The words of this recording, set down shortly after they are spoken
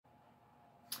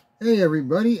Hey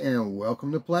everybody, and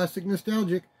welcome to Plastic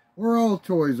Nostalgic, where all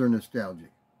toys are nostalgic.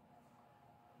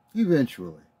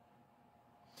 Eventually.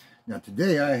 Now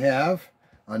today I have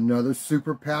another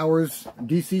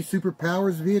DC Super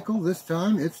Powers vehicle. This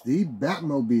time it's the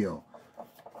Batmobile.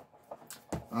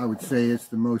 I would say it's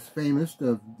the most famous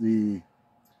of the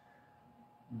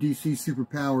DC Super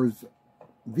Powers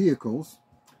vehicles.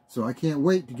 So I can't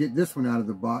wait to get this one out of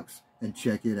the box and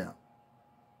check it out.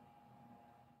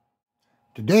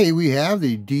 Today we have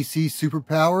the DC Super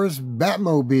Powers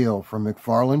Batmobile from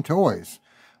McFarlane Toys.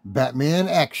 Batman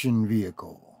action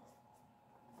vehicle.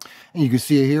 And you can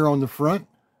see it here on the front.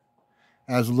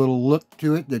 Has a little look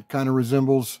to it that kind of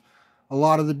resembles a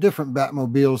lot of the different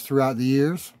Batmobiles throughout the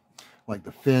years. Like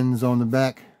the fins on the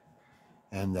back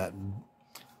and that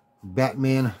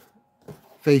Batman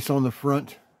face on the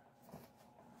front.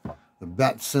 The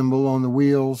bat symbol on the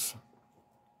wheels.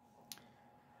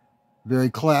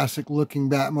 Very classic looking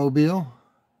Batmobile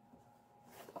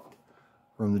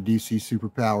from the DC Super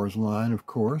Powers line, of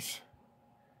course.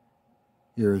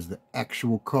 Here is the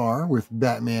actual car with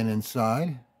Batman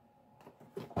inside.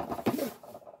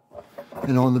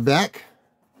 And on the back,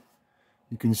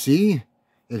 you can see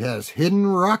it has hidden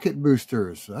rocket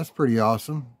boosters. That's pretty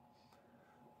awesome.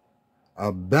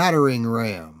 A battering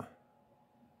ram.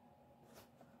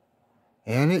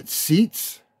 And it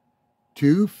seats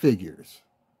 2 figures.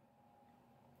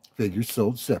 Figures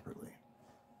sold separately.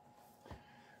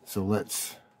 So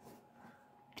let's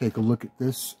take a look at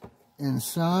this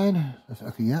inside.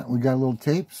 Okay, yeah, we got a little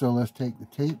tape, so let's take the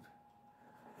tape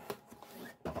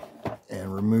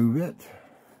and remove it.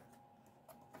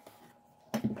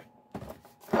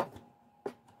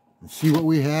 And see what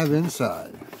we have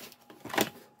inside.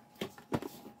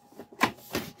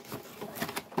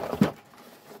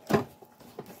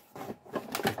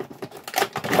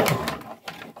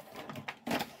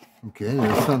 Okay,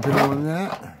 there's something on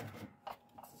that.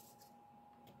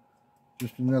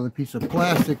 Just another piece of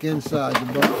plastic inside the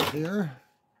box here.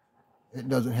 It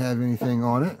doesn't have anything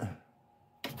on it.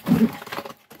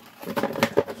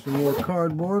 Some more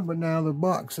cardboard, but now the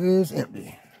box is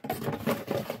empty.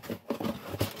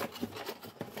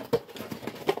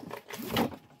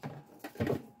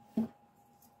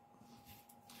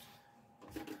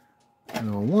 And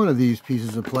on one of these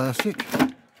pieces of plastic,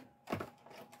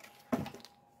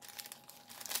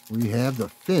 we have the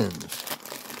fins.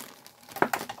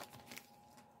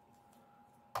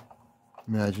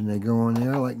 Imagine they go on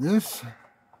there like this.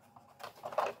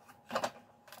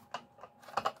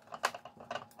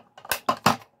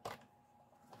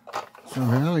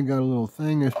 Somehow they got a little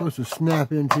thing they're supposed to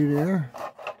snap into there.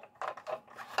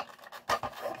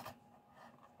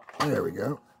 There we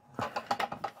go.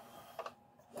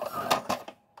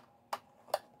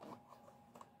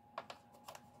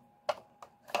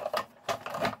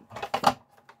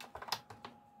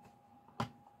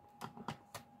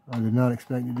 I did not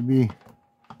expect it to be.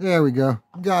 There we go.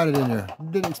 Got it in there.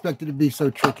 Didn't expect it to be so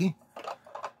tricky.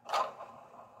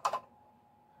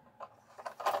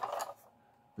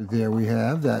 But there we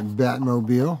have that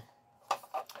Batmobile.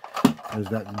 There's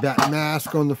that bat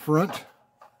mask on the front.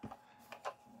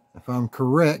 If I'm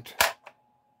correct,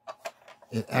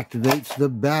 it activates the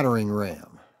battering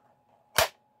ram.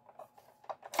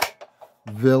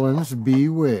 Villains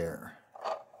beware.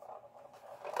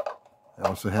 It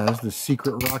also has the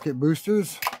secret rocket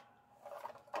boosters.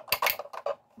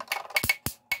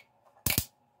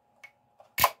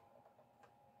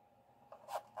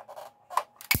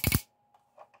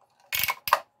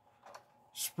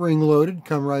 Spring loaded,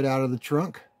 come right out of the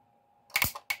trunk.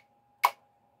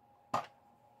 It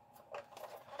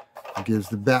gives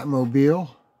the Batmobile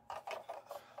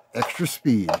extra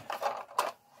speed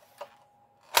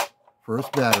for its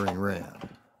battering ram.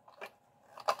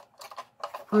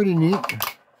 Pretty neat.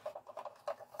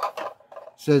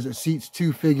 Says it seats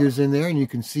 2 figures in there, and you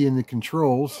can see in the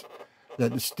controls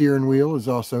that the steering wheel is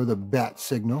also the bat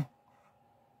signal.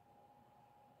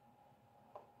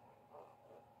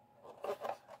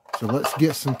 So let's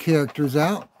get some characters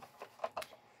out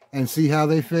and see how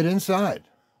they fit inside.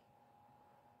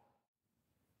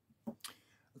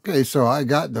 Okay, so I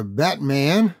got the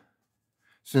Batman,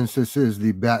 since this is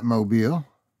the Batmobile.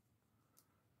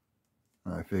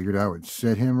 I figured I would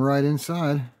set him right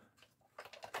inside.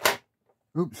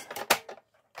 Oops.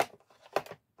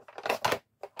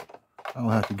 I'll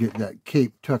have to get that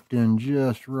cape tucked in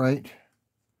just right.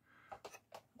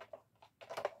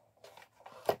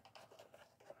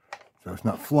 So it's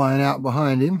not flying out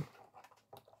behind him.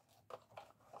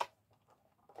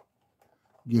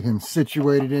 Get him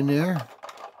situated in there.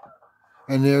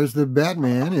 And there's the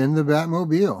Batman in the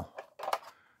Batmobile,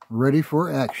 ready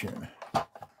for action.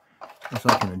 Guess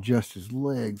I can adjust his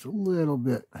legs a little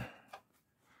bit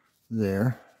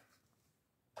there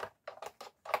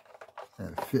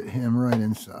and fit him right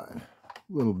inside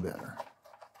a little better.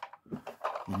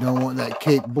 You don't want that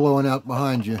cape blowing out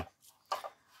behind you,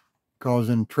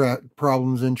 causing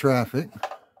problems in traffic.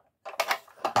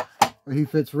 But he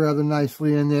fits rather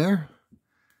nicely in there.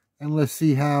 And let's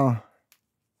see how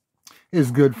his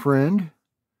good friend,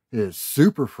 his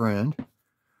super friend,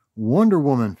 Wonder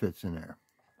Woman fits in there.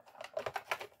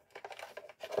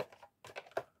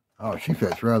 Oh, she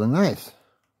fits rather nice.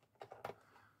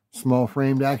 Small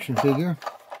framed action figure.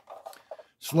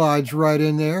 Slides right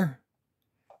in there.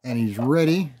 And he's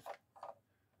ready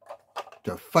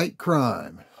to fight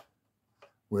crime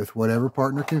with whatever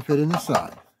partner can fit in the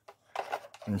side.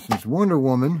 And since Wonder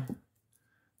Woman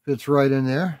fits right in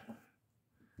there,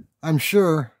 I'm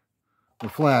sure the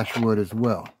Flash would as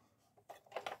well.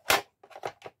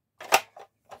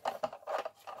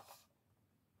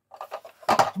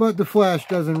 But the Flash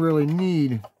doesn't really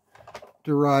need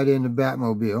to ride in the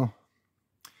Batmobile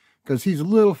because he's a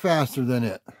little faster than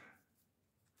it,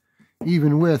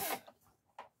 even with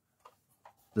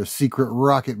the secret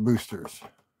rocket boosters.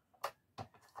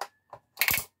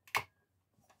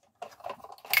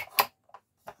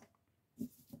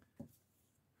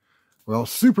 Well,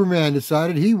 Superman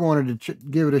decided he wanted to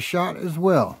give it a shot as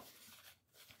well.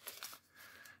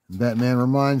 Batman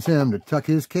reminds him to tuck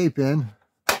his cape in.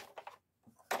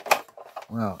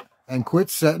 Wow. And quit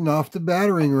setting off the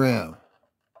battering ram.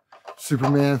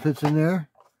 Superman fits in there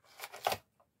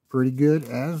pretty good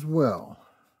as well.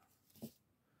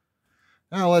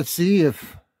 Now let's see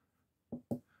if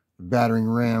the battering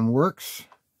ram works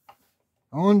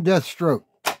on Deathstroke.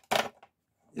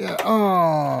 Yeah,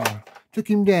 oh, took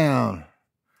him down.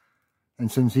 And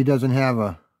since he doesn't have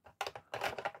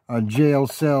a jail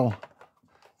cell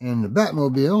in the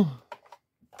Batmobile,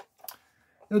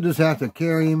 he'll just have to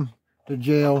carry him to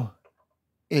jail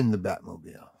in the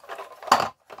Batmobile.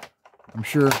 I'm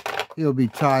sure he'll be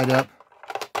tied up.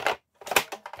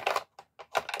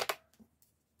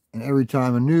 And every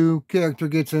time a new character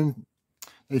gets in,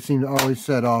 they seem to always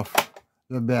set off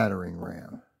the battering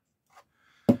ram.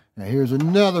 Now here's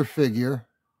another figure,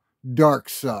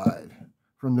 Darkseid,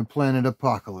 from the planet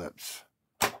Apocalypse.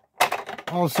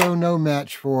 Also no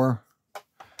match for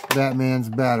Batman's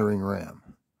battering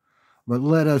ram. But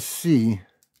let us see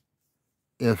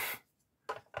if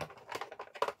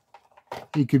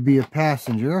he could be a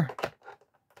passenger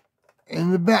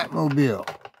in the Batmobile.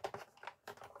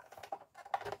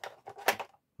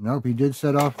 Nope, he did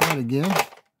set off that again.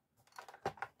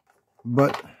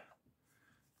 But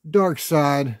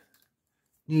Darkseid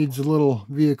needs a little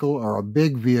vehicle or a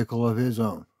big vehicle of his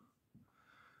own.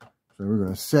 So we're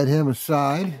going to set him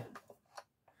aside.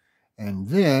 And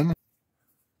then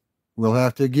we'll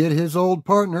have to get his old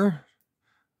partner,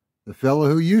 the fellow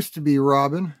who used to be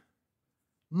Robin,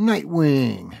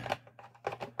 Nightwing.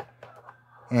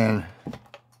 And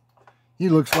he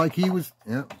looks like he was,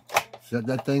 yep, set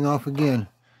that thing off again.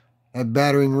 That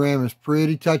battering ram is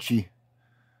pretty touchy.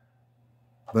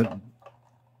 But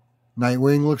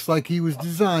Nightwing looks like he was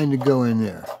designed to go in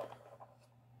there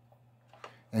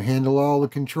and handle all the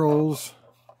controls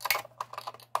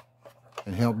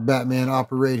and help Batman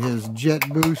operate his jet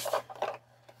boost.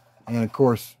 And of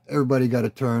course, everybody got to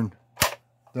turn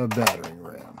the battering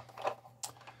ram.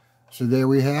 So there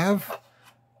we have,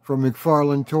 from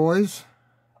McFarlane Toys,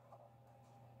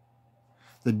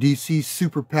 the DC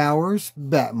Super Powers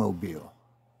Batmobile.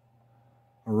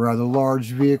 A rather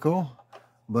large vehicle,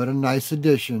 but a nice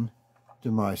addition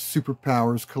to my Super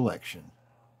Powers collection.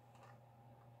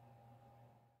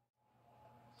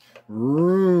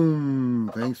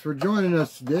 Thanks for joining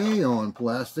us today on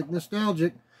Plastic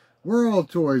Nostalgic, where all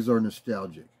toys are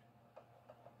nostalgic.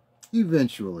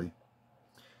 Eventually.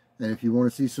 And if you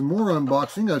want to see some more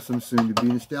unboxing of some soon-to-be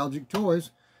nostalgic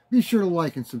toys, be sure to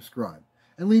like and subscribe.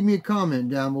 And leave me a comment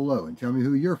down below and tell me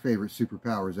who your favorite Super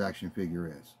Powers action figure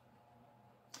is.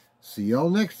 See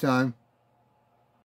y'all next time.